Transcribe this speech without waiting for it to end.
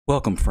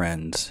Welcome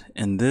friends.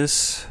 In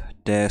this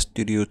Daz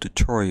Studio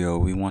tutorial,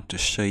 we want to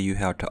show you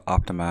how to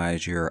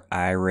optimize your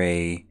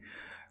Iray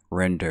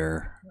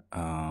render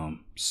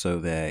so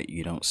that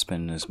you don't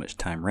spend as much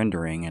time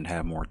rendering and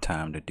have more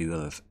time to do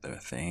other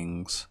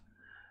things.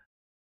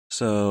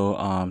 So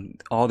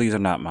all these are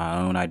not my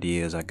own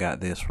ideas. I got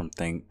this from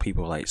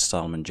people like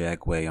Solomon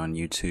Jagway on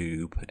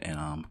YouTube and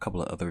a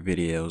couple of other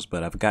videos,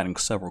 but I've gotten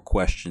several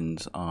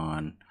questions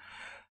on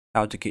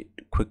how to get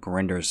quick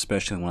renders,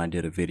 especially when I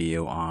did a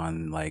video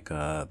on like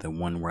the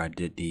one where I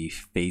did the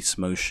face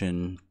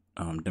motion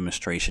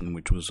demonstration,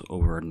 which was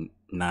over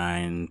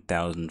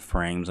 9,000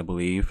 frames, I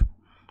believe.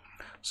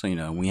 So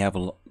when we have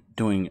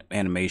doing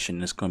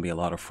animation, it's going to be a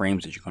lot of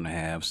frames that you're going to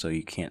have, so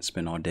you can't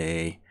spend all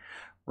day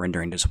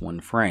rendering just one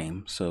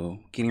frame. So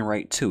getting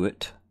right to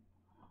it,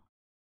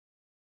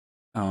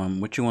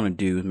 what you want to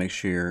do is make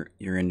sure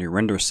you're in your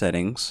render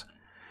settings,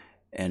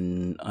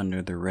 and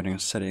under the render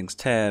settings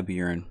tab,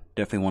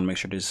 definitely want to make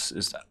sure this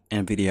is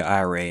NVIDIA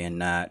Iray and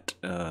not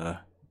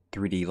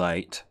 3D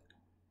Light.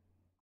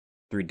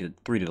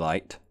 3D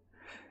Light.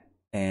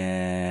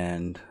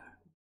 And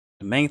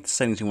the main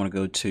settings you want to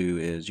go to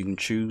is you can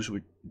choose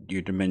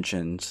your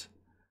dimensions,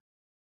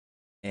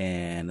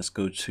 and let's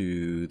go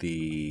to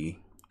the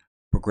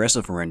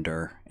progressive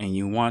render, and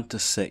you want to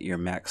set your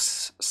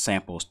max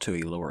samples to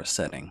a lower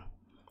setting.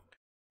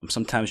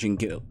 Sometimes you can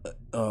get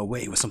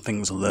away with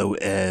something as low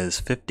as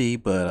 50,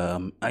 but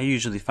I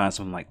usually find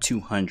something like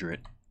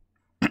 200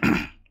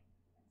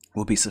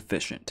 will be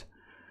sufficient.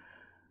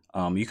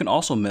 You can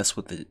also mess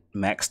with the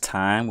max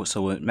time.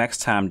 So what max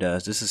time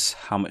does, this is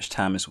how much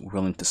time it's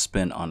willing to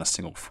spend on a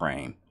single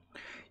frame.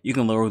 You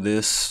can lower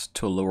this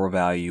to a lower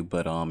value,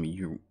 but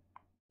you're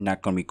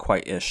not going to be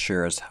quite as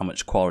sure as how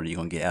much quality you're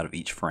going to get out of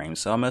each frame.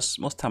 So most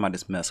of the time I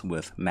just mess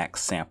with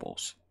max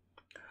samples.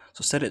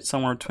 So set it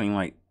somewhere between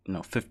like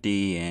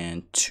 50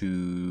 and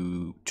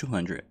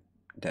 200.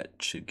 That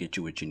should get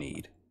you what you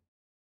need.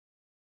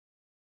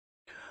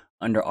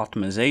 Under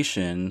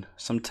optimization,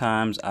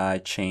 sometimes I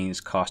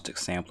change caustic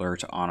sampler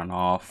to on and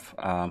off.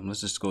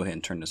 Let's just go ahead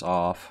and turn this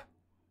off.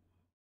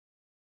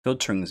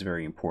 Filtering is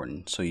very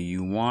important, so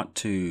you want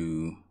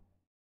to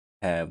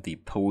have the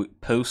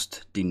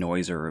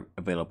post-denoiser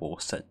available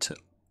set to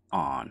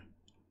on.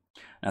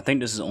 And I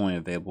think this is only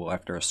available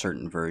after a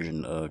certain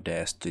version of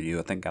Daz Studio.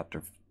 I think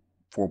after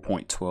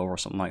 4.12 or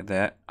something like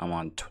that. I'm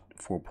on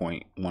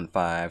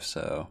 4.15,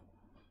 so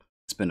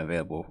it's been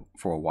available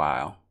for a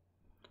while.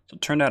 So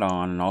turn that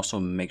on, and also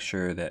make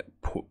sure that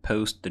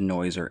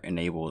post-denoiser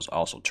enable is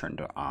also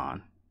turned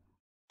on.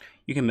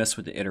 You can mess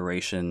with the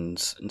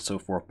iterations and so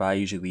forth, but I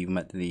usually leave them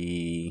at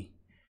the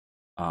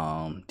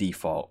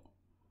default.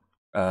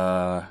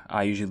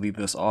 I usually leave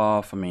this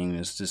off. I mean,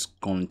 it's just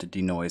going to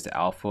denoise the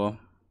alpha.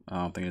 I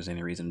don't think there's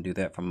any reason to do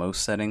that for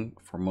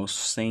most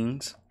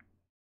scenes.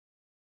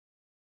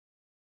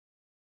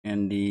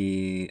 And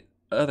the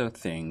other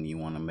thing you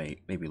want to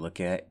maybe look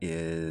at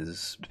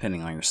is,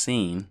 depending on your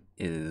scene,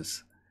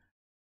 is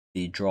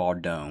the draw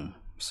dome.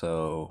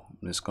 So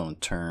I'm just going to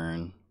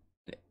turn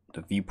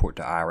the viewport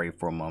to Iray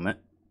for a moment.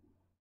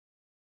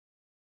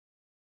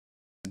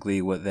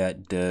 Basically what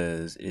that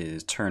does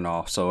is turn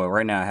off. So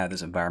right now I have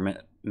this environment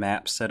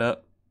map set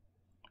up.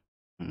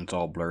 It's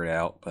all blurred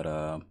out, but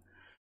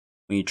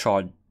when you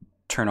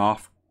turn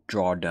off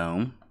draw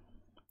dome,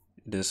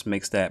 this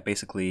makes that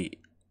basically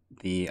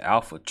the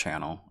alpha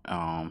channel,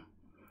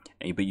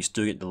 but you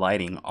still get the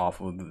lighting off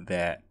of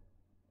that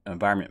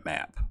environment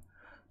map.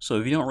 So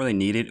if you don't really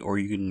need it, or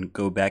you can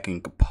go back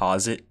and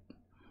composite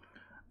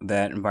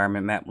that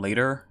environment map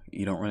later,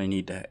 you don't really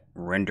need to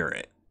render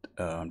it.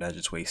 That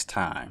just wastes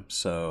time.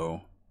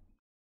 So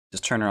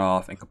just turn it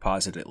off and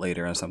composite it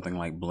later in something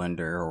like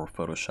Blender or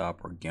Photoshop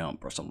or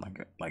GIMP or something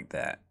like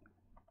that.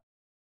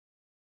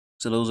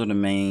 So those are the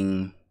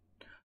main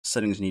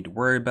settings you need to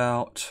worry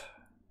about.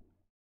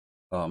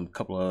 A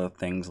couple of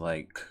things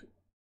like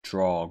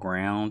draw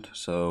ground.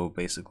 So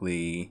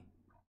basically,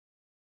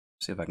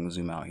 see if I can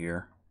zoom out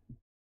here.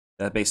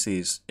 That basically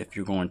is if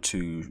you're going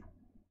to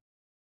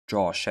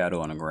draw a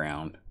shadow on the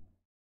ground,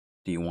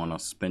 do you want to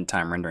spend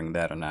time rendering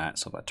that or not?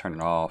 So if I turn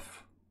it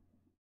off,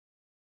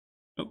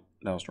 oh,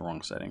 that was the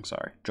wrong setting,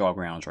 sorry. Draw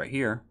ground's right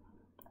here.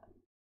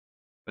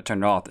 But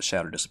turn it off, the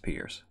shadow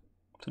disappears.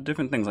 So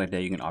different things like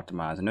that you can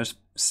optimize, and there's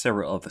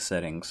several other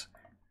settings.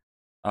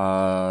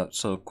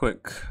 So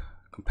quick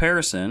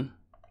comparison.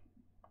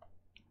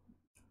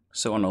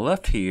 So on the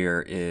left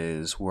here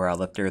is where I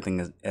left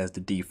everything as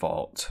the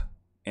default,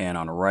 and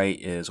on the right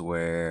is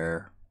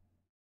where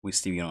we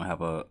see we don't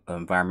have a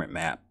environment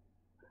map,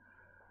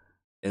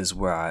 is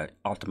where I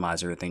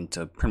optimize everything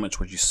to pretty much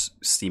what you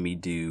see me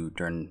do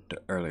during the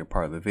earlier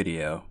part of the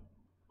video.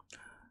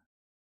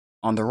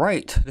 On the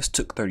right, this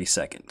took 30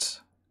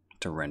 seconds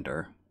to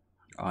render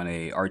on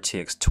a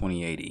RTX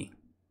 2080.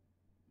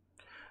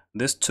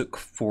 This took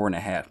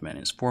 4.5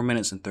 minutes, 4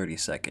 minutes and 30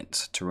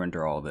 seconds to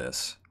render all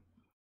this.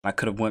 I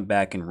could have went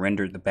back and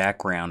rendered the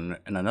background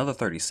in another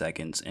 30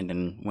 seconds and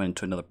then went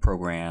into another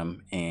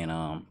program and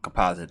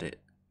composited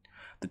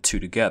the two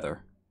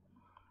together.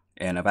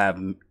 And if I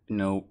have,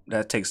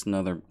 that takes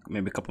another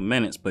maybe a couple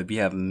minutes. But if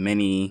you have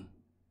many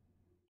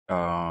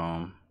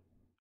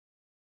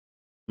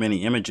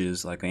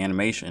images, like an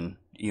animation,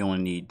 you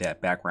only need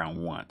that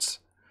background once.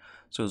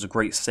 So there's a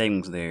great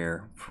settings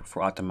there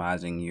for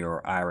optimizing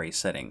your Iray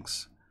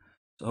settings.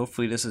 So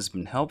hopefully this has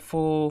been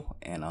helpful,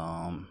 and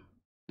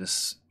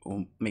this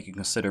will make you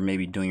consider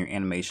maybe doing your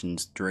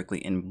animations directly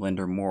in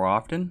Blender more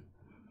often.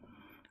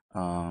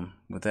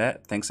 With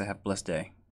that, thanks and have a blessed day.